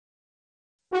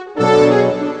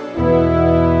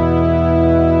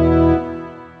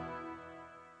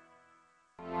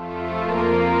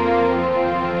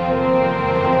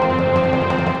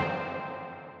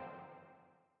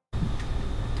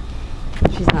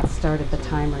started the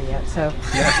timer yet. So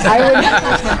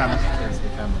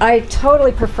I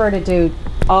totally prefer to do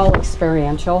all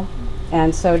experiential.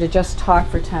 And so to just talk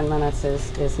for 10 minutes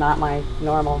is not my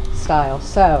normal style.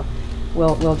 So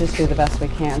we'll just do the best we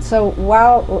can.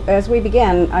 So as we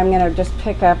begin, I'm going to just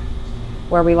pick up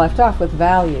where we left off with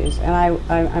values. And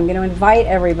I'm going to invite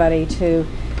everybody to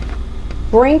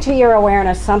bring to your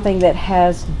awareness something that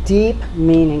has deep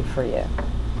meaning for you.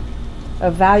 A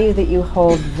value that you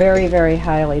hold very, very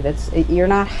highly. You're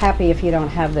not happy if you don't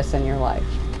have this in your life.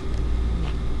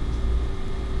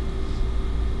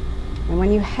 And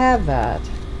when you have that,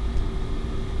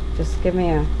 just give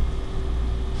me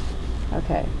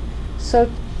okay. So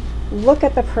look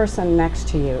at the person next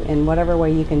to you in whatever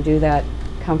way you can do that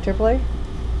comfortably.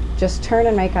 Just turn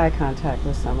and make eye contact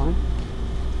with someone.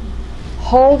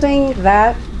 Holding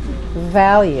that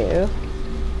value.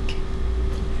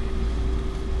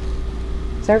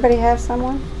 Does everybody have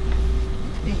someone?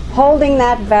 Holding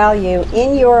that value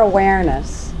in your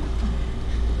awareness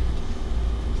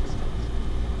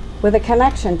with a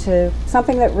connection to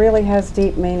something that really has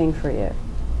deep meaning for you.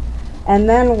 And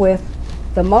then with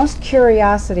the most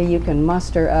curiosity you can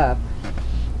muster up,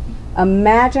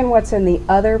 imagine what's in the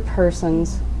other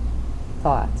person's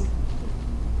thoughts.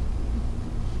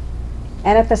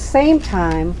 And at the same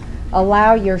time,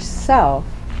 allow yourself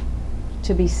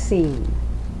to be seen.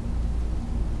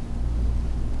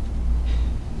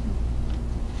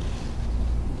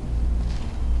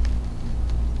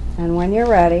 And when you're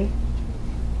ready,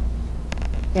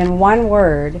 in one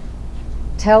word,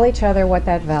 tell each other what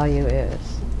that value is.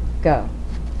 Go.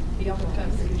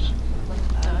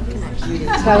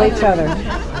 Tell each other.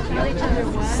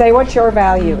 Say what your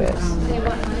value is.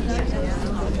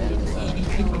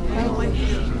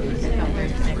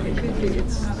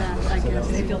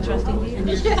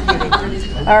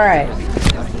 All right.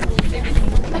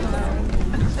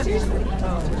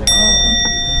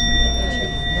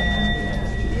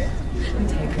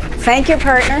 Thank you,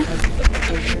 partner.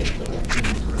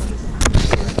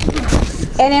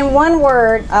 And in one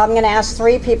word, I'm going to ask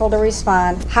 3 people to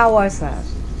respond. How was that?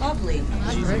 Lovely.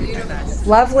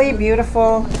 Lovely,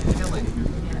 beautiful,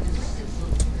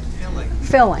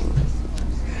 filling.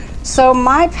 So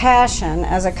my passion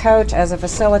as a coach, as a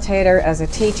facilitator, as a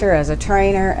teacher, as a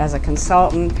trainer, as a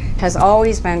consultant, has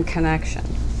always been connection.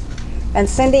 And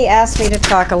Cindy asked me to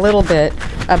talk a little bit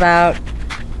about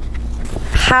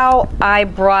how I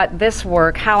brought this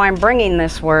work, how I'm bringing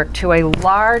this work to a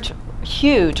large,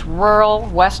 huge rural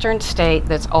western state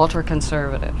that's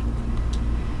ultra-conservative.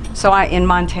 So in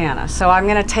Montana. So I'm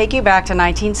going to take you back to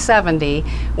 1970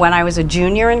 when I was a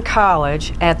junior in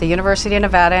college at the University of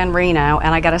Nevada in Reno,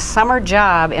 and I got a summer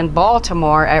job in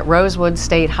Baltimore at Rosewood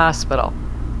State Hospital.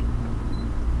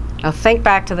 Now think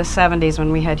back to the 70s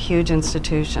when we had huge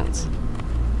institutions.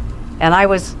 And I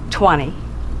was 20.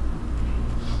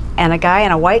 And a guy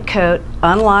in a white coat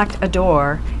unlocked a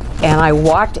door, and I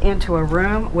walked into a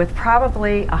room with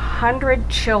probably 100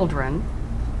 children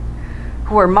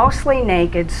who were mostly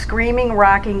naked, screaming,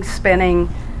 rocking, spinning,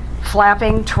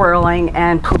 flapping, twirling,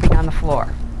 and pooping on the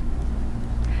floor.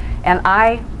 And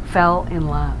I fell in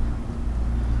love.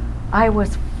 I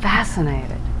was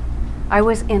fascinated. I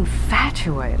was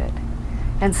infatuated.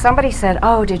 And somebody said,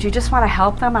 "Oh, did you just want to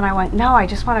help them?" And I went, "No, I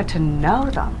just wanted to know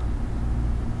them."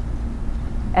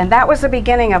 And that was the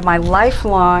beginning of my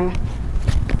lifelong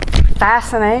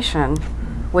fascination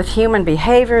with human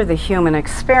behavior, the human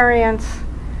experience.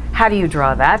 How do you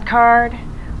draw that card?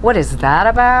 What is that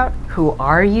about? Who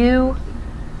are you?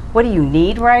 What do you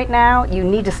need right now? You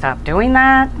need to stop doing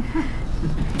that.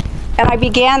 And I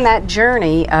began that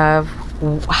journey of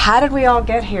how did we all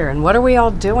get here, and what are we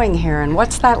all doing here, and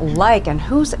what's that like, and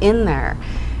who's in there?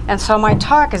 And so my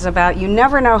talk is about you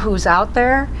never know who's out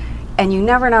there, and you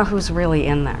never know who's really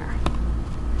in there.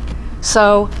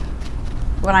 So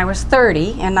when I was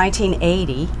 30 in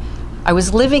 1980, I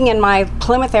was living in my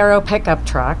Plymouth Arrow pickup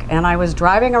truck, and I was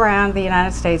driving around the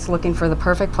United States looking for the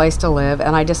perfect place to live,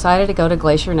 and I decided to go to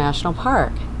Glacier National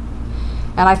Park.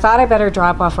 And I thought I better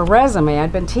drop off a resume.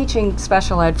 I'd been teaching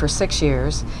special ed for 6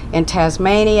 years in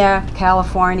Tasmania,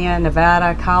 California,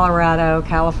 Nevada, Colorado,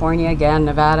 California again,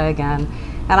 Nevada again.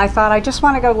 And I thought I just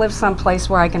want to go live someplace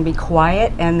where I can be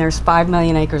quiet and there's 5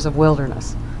 million acres of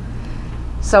wilderness.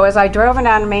 So as I drove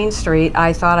down Main Street,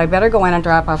 I thought I better go in and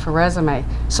drop off a resume.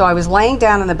 So I was laying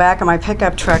down in the back of my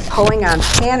pickup truck pulling on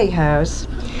pantyhose,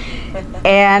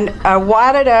 and I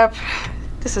wadded up,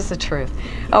 this is the truth,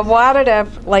 I wadded up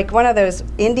like one of those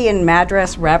Indian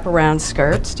Madras wraparound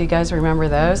skirts, do you guys remember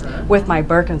those? With my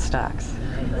Birkenstocks.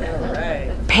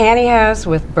 Pantyhose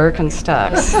with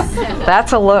Birkenstocks.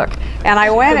 That's a look. And I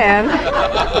went in,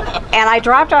 and I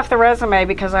dropped off the resume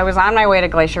because I was on my way to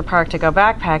Glacier Park to go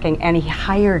backpacking, and he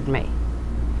hired me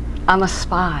on the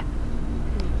spot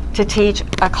to teach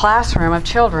a classroom of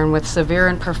children with severe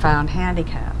and profound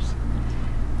handicaps.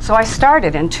 So I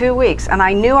started in 2 weeks, and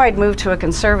I knew I'd moved to a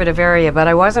conservative area, but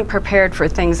I wasn't prepared for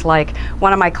things like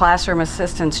one of my classroom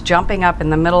assistants jumping up in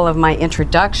the middle of my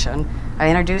introduction. I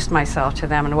introduced myself to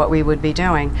them and what we would be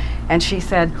doing, and she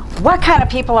said, "What kind of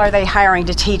people are they hiring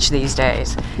to teach these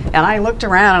days?" And I looked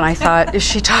around and I thought, is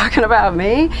she talking about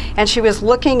me? And she was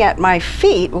looking at my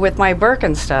feet with my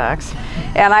Birkenstocks,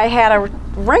 and I had a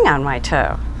ring on my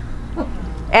toe.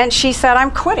 And she said,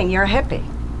 "I'm quitting, you're a hippie."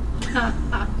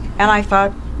 And I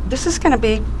thought, this is going to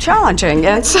be challenging.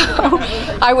 And so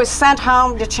I was sent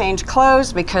home to change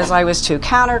clothes because I was too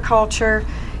counterculture.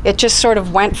 It just sort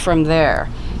of went from there.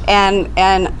 And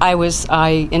in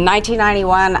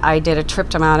 1991, I did a trip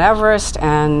to Mount Everest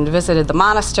and visited the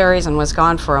monasteries and was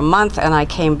gone for a month, and I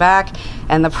came back,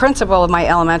 and the principal of my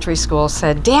elementary school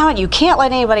said, "Damn it, you can't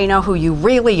let anybody know who you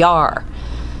really are.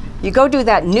 You go do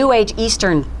that New Age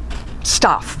Eastern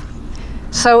stuff."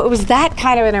 So it was that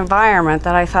kind of an environment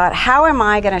that I thought, how am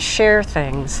I going to share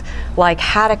things like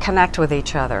how to connect with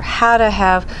each other, how to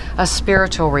have a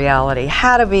spiritual reality,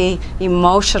 how to be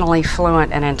emotionally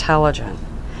fluent and intelligent?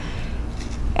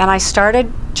 And I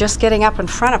started just getting up in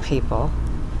front of people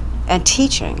and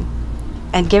teaching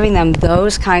and giving them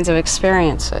those kinds of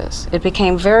experiences. It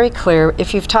became very clear,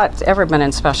 if you've ever been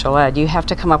in special ed, you have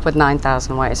to come up with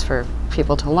 9,000 ways for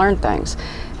people to learn things.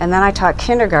 And then I taught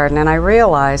kindergarten, and I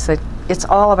realized that it's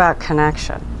all about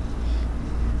connection.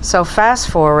 So fast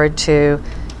forward to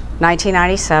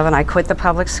 1997, I quit the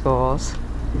public schools,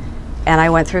 and I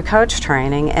went through coach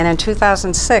training, and in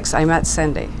 2006, I met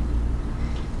Cindy.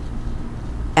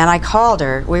 And I called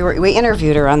her. We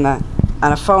interviewed her on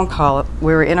a phone call.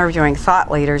 We were interviewing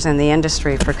thought leaders in the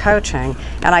industry for coaching,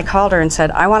 and I called her and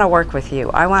said, "I want to work with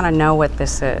you. I want to know what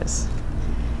this is."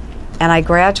 And I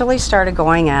gradually started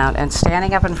going out and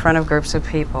standing up in front of groups of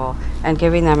people and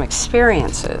giving them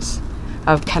experiences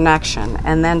of connection,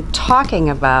 and then talking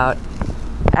about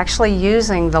actually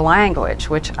using the language,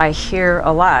 which I hear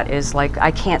a lot, is like,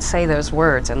 I can't say those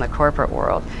words in the corporate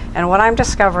world. And what I'm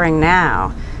discovering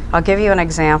now, I'll give you an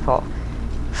example.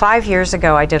 5 years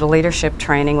ago, I did a leadership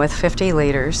training with 50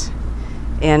 leaders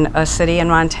in a city in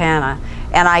Montana,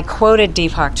 and I quoted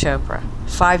Deepak Chopra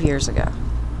 5 years ago.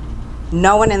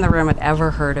 No one in the room had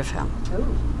ever heard of him.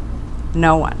 Ooh.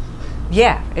 No one.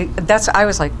 Yeah, I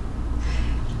was like,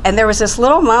 and there was this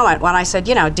little moment when I said,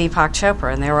 Deepak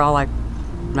Chopra, and they were all like,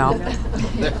 no.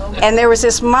 And there was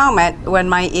this moment when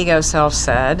my ego self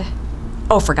said,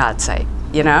 "Oh, for God's sake,"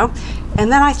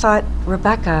 And then I thought,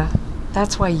 Rebecca,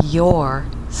 that's why you're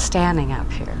standing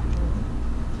up here.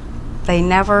 They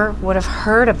never would have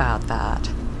heard about that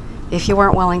if you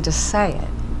weren't willing to say it.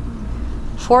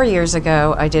 4 years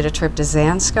ago, I did a trip to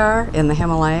Zanskar in the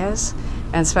Himalayas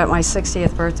and spent my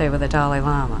 60th birthday with the Dalai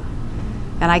Lama.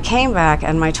 And I came back,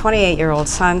 and my 28-year-old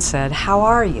son said, "How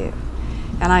are you?"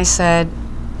 And I said,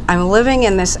 "I'm living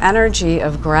in this energy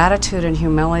of gratitude and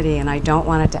humility, and I don't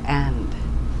want it to end."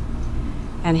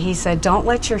 And he said, "Don't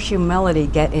let your humility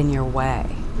get in your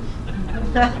way."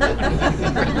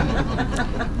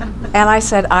 And I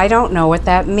said, "I don't know what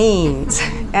that means."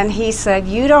 And he said,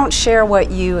 "You don't share what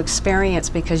you experience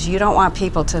because you don't want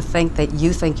people to think that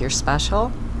you think you're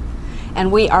special.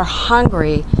 And we are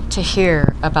hungry to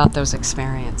hear about those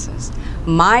experiences.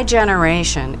 My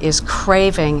generation is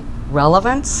craving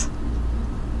relevance,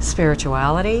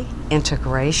 spirituality,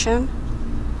 integration.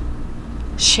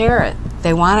 Share it.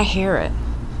 They want to hear it."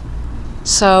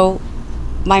 So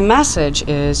my message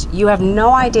is, you have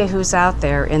no idea who's out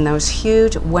there in those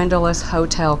huge windowless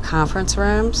hotel conference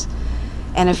rooms,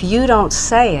 and if you don't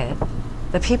say it,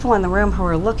 the people in the room who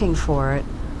are looking for it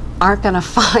aren't going to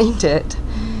find it.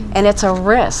 And it's a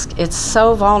risk. It's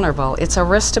so vulnerable. It's a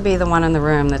risk to be the one in the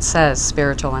room that says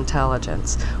spiritual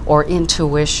intelligence or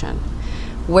intuition.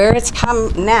 Where it's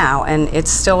come now, and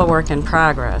it's still a work in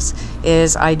progress,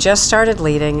 is I just started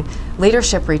leading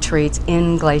leadership retreats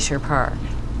in Glacier Park,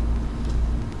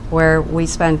 where we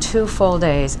spend 2 full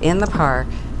days in the park,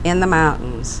 in the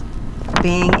mountains,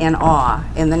 being in awe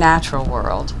in the natural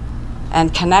world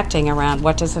and connecting around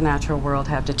what does the natural world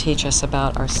have to teach us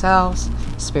about ourselves,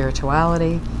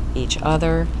 spirituality, each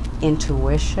other,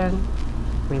 intuition,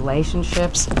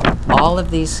 relationships, all of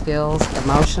these skills,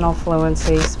 emotional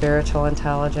fluency, spiritual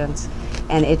intelligence.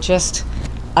 And it just,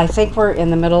 I think we're in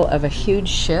the middle of a huge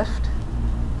shift,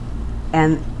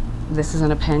 and this is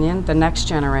an opinion, the next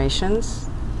generations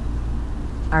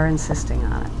are insisting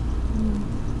on it.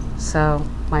 So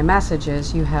my message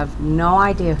is you have no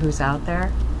idea who's out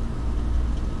there,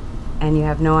 and you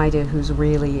have no idea who's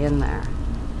really in there.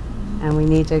 And we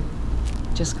need to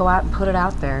just go out and put it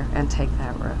out there and take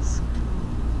that risk.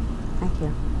 Thank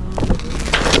you.